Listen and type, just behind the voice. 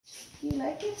You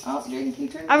like it? Oh, Jaden, can you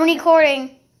turn it I'm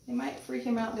recording. It might freak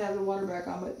him out to have the water back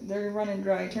on, but they're running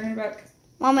dry. Turn it back.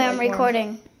 Mommy, I'm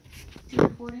recording. You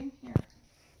recording? Here.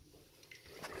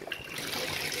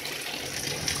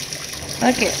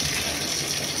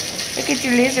 Look at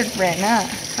your lizard friend, huh?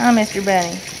 Huh, Mr.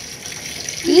 Bunny?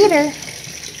 Peter.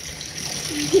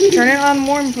 Turn it on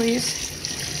warm, please.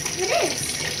 It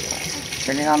is.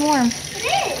 Turn it on warm. It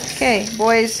is. Okay,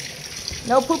 boys.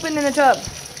 No pooping in the tub.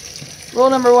 Rule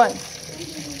number 1.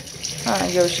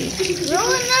 Yoshi. Rule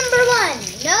number 1.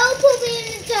 No pooping in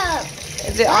the tub.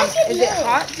 Is it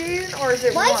hot, Jaden, or is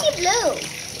it warm? Why is he blue?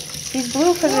 He's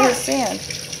blue because of his sand.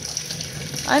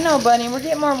 I know, Bunny. We're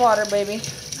getting more water, baby.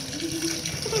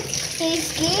 He's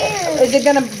scared. Is it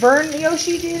gonna burn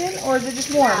Yoshi, Jaden, or is it just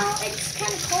warm? No, it's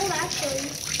kind of cold actually.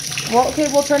 Well, okay,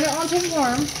 we'll turn it on to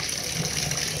warm.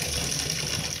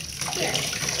 Here.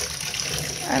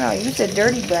 I know, you're a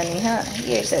dirty bunny, huh?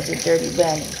 You're such a dirty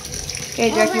bunny. Okay,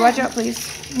 Jackie, watch out, please.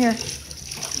 Here.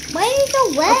 Why are you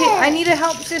so wet? Okay, I need to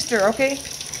help sister, okay?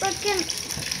 Freaking.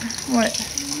 What?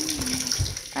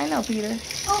 I know, Peter.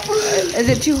 Oh. Is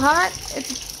it too hot?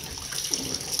 Is it?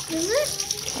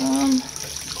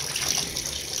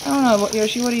 I don't know,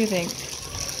 Yoshi, what do you think?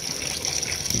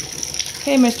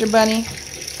 Hey, Mr. Bunny.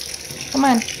 Come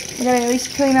on. We gotta at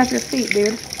least clean off your feet,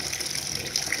 dude.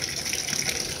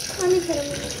 Let me put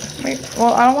him in. Wait,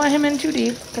 well, I don't want him in too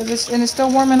deep, because it's still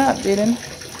warming up, Jaden.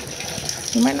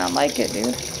 You might not like it, dude. I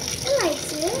like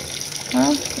it.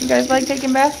 Huh? You guys like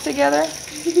taking baths together?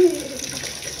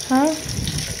 Huh?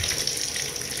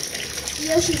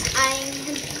 Yoshi's eyeing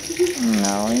him.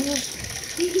 No,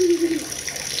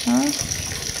 huh?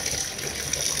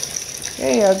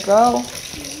 There you go.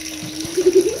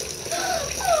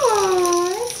 Aww,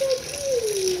 that's so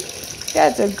cute.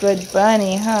 That's a good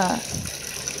bunny, huh?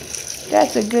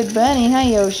 That's a good bunny, huh,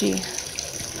 Yoshi?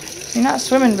 You're not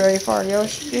swimming very far,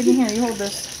 Yoshi. Jaden, here, you hold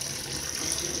this.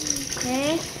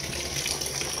 Okay.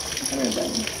 Come here,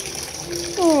 bunny.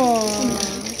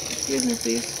 Aww. Excuse me,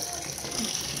 please.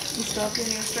 You stopped it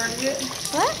and you started it?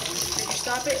 What? Did you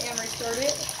stop it and restart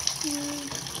it?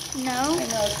 No. I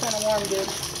know, it's kind of warm, dude.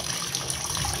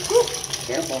 Whew,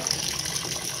 careful.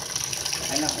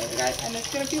 I know, guys, and it's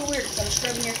going to feel weird because I'm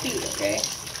scrubbing your feet, okay?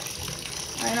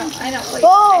 I know, wait,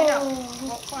 Oh. I know.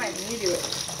 Well, fine, you do it.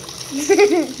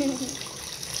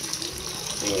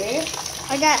 Okay.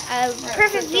 I got a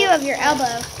perfect view of your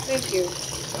elbow. Thank you.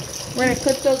 We're going to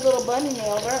clip those little bunny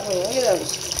nails, aren't we? Look at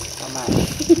those. Come on.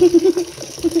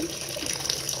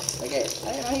 Okay,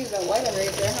 I didn't know he was that white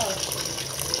underneath there, huh?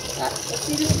 Let's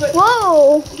see this foot.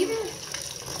 Whoa. Peter.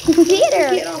 Peter.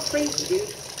 Get all crazy, dude.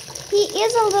 He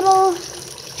is a little.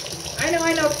 I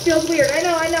know. It feels weird. I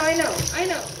know.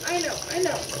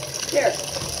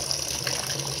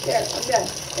 There, I'm done.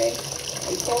 Okay.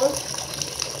 Are you cold? I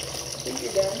think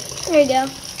you're done. There you go.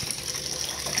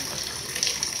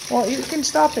 Well, you can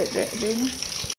stop it, Jaden.